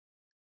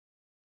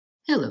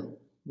Hello,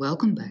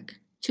 welcome back.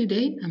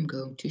 Today I'm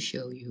going to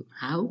show you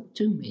how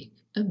to make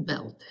a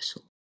bell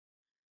tassel.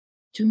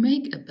 To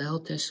make a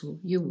bell tassel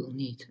you will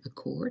need a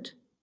cord.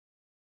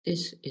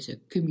 This is a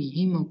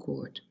kumihimo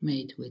cord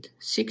made with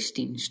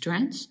 16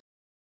 strands.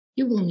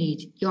 You will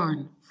need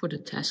yarn for the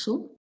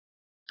tassel.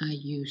 I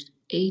used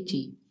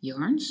 80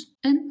 yarns,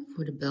 and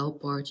for the bell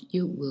part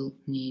you will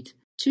need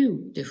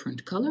two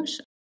different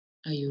colors.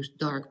 I used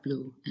dark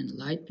blue and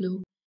light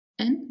blue,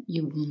 and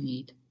you will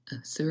need a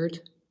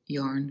third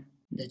yarn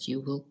that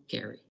you will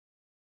carry.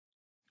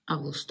 I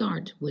will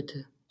start with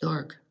the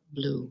dark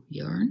blue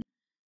yarn.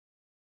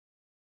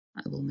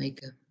 I will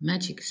make a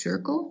magic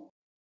circle.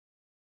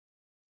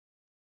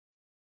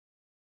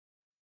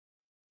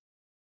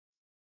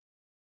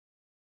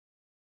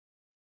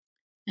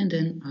 And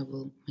then I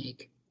will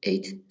make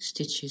 8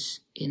 stitches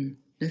in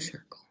the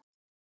circle.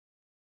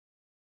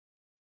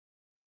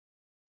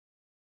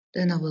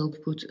 Then I will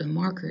put a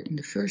marker in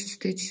the first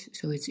stitch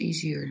so it's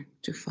easier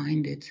to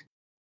find it.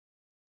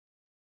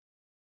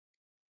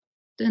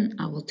 Then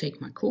I will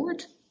take my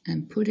cord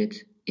and put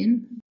it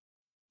in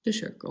the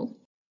circle.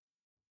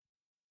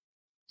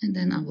 And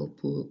then I will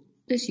pull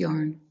this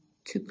yarn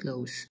to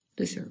close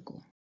the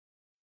circle.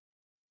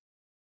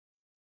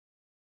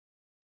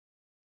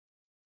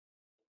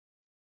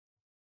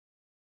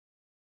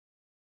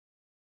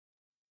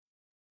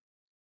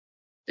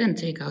 Then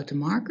take out the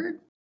marker.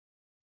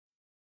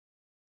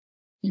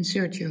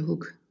 Insert your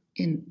hook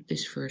in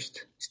this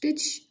first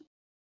stitch,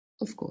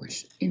 of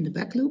course in the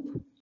back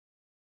loop.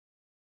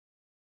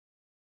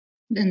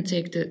 Then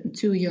take the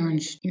 2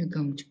 yarns you're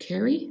going to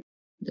carry,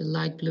 the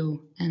light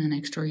blue and an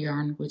extra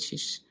yarn which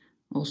is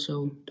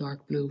also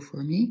dark blue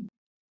for me.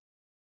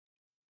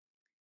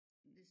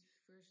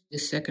 The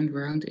second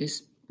round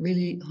is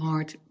really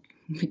hard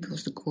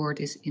because the cord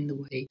is in the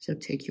way, so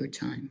take your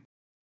time.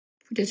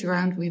 For this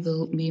round we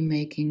will be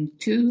making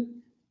 2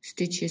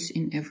 stitches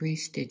in every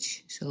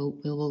stitch, so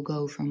we will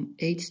go from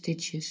 8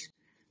 stitches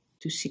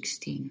to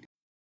 16.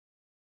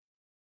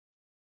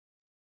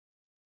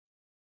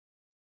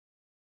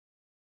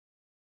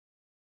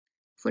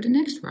 For the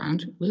next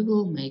round we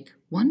will make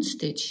 1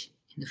 stitch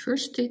in the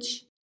first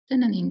stitch,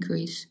 then an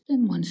increase,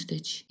 then 1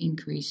 stitch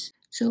increase.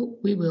 So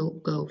we will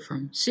go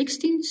from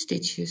 16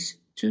 stitches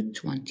to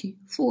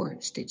 24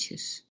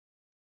 stitches.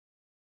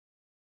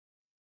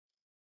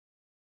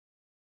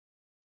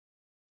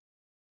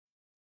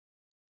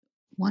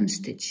 One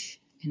stitch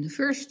in the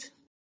first,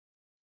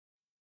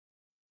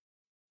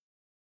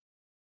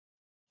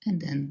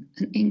 and then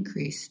an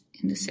increase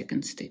in the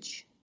second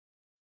stitch.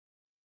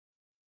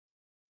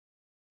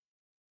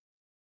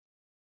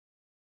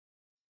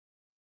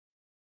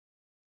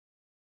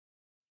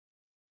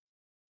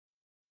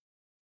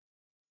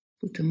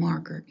 Put the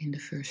marker in the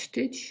first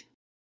stitch,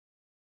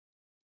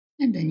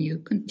 and then you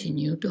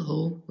continue the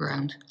whole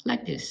round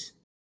like this.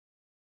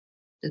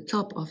 The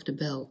top of the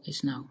bell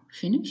is now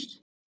finished.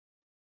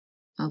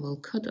 I will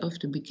cut off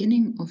the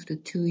beginning of the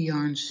 2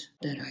 yarns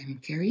that I am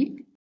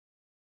carrying.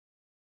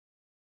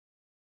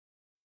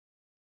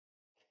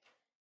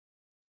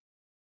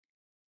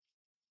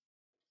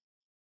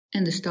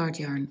 And the start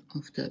yarn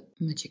of the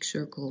magic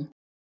circle.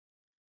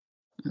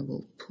 I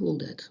will pull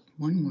that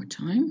one more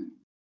time.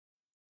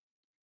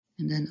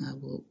 And then I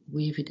will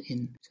weave it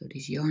in, so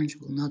these yarns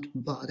will not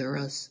bother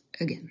us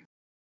again.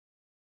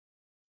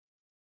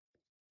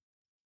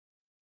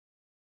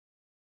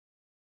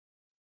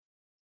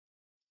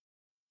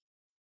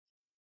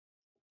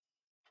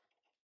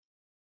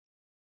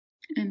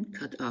 And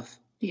cut off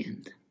the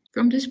end.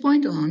 From this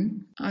point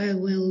on, I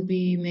will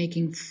be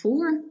making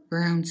 4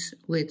 rounds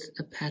with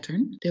a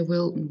pattern. There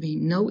will be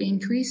no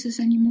increases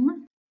anymore.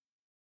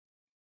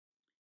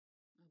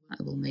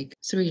 I will make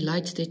 3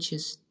 light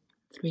stitches,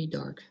 3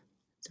 dark,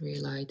 3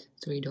 light,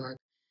 3 dark,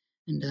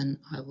 and then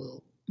I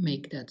will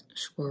make that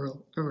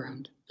swirl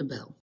around the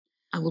bell.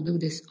 I will do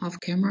this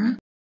off camera.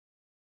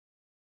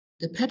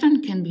 The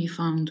pattern can be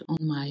found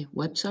on my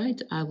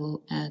website. I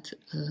will add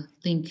a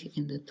link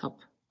in the top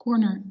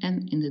corner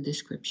and in the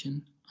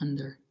description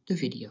under the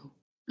video.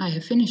 I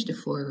have finished the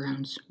 4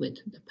 rounds with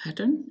the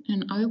pattern,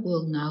 and I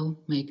will now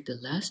make the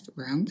last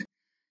round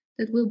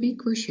that will be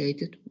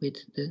crocheted with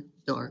the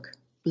dark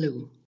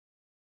blue.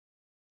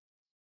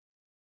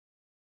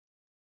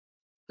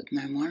 Put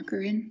my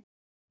marker in.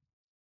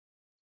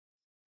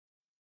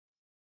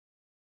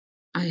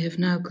 I have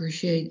now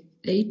crocheted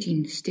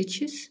 18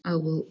 stitches. I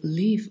will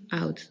leave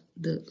out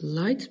the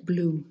light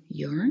blue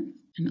yarn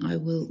and I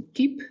will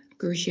keep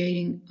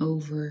crocheting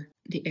over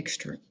the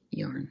extra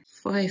yarn.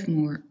 5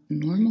 more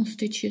normal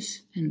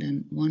stitches and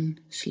then 1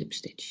 slip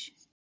stitch.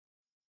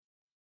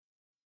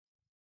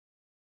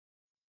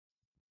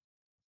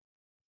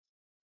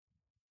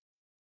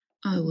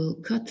 I will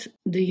cut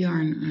the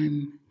yarn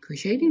I'm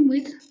crocheting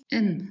with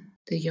and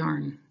the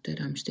yarn that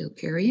I'm still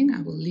carrying.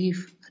 I will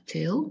leave a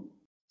tail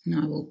and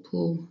I will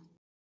pull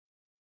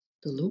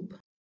the loop.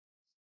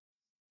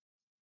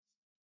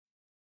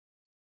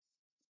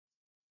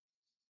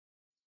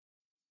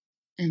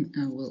 And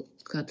I will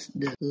cut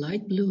the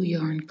light blue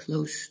yarn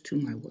close to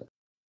my work.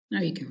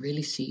 Now you can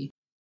really see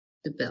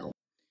the bell.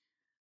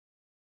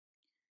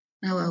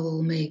 Now I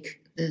will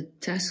make the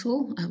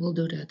tassel. I will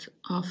do that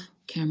off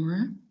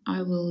camera.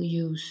 I will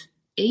use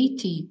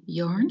 80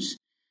 yarns.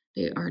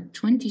 They are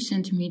 20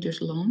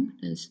 centimeters long,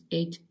 that's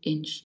 8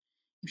 inch.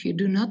 If you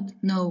do not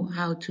know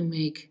how to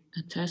make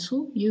a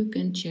tassel, you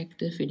can check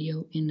the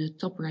video in the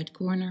top right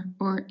corner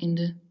or in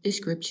the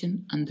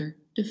description under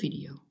the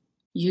video.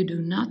 You do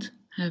not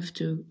have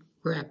to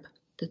wrap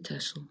the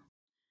tassel.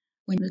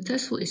 When the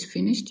tassel is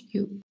finished,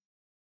 you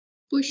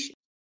push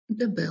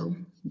the bell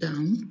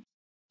down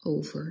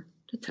over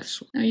the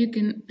tassel. Now you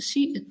can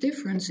see a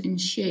difference in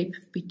shape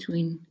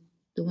between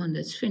the one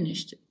that's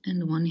finished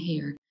and the one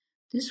here.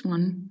 This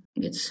one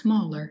gets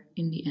smaller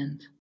in the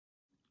end.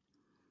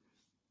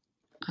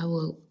 I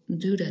will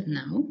do that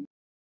now.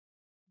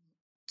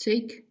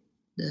 Take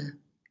the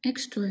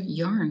extra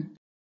yarn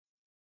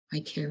I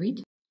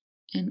carried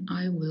and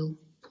I will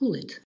pull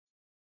it.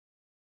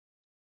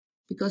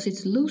 Because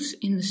it's loose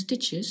in the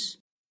stitches,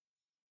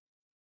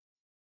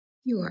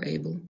 you are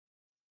able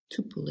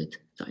to pull it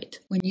tight.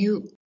 When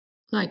you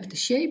like the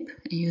shape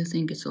and you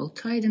think it's all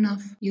tight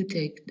enough, you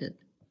take the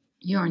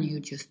yarn you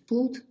just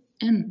pulled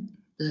and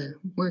the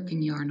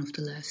working yarn of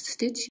the last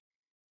stitch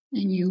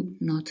and you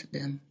knot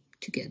them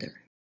together.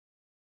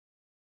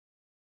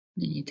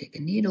 Then you take a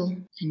needle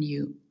and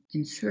you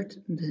insert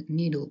the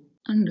needle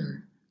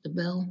under the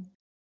bell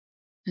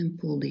and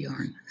pull the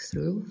yarn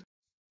through.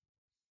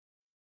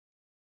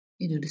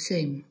 You do the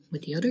same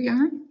with the other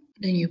yarn.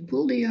 Then you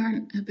pull the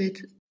yarn a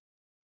bit,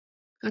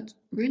 cut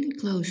really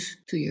close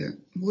to your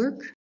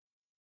work.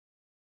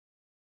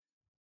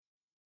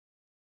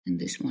 And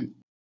this one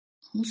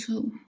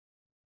also.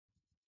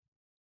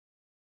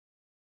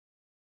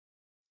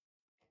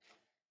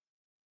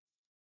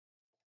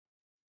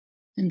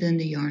 And then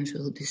the yarns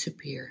will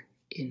disappear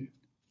in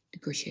the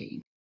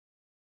crocheting.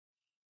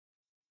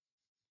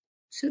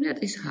 So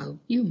that is how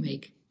you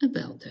make a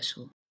bell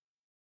tassel.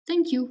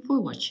 Thank you for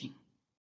watching.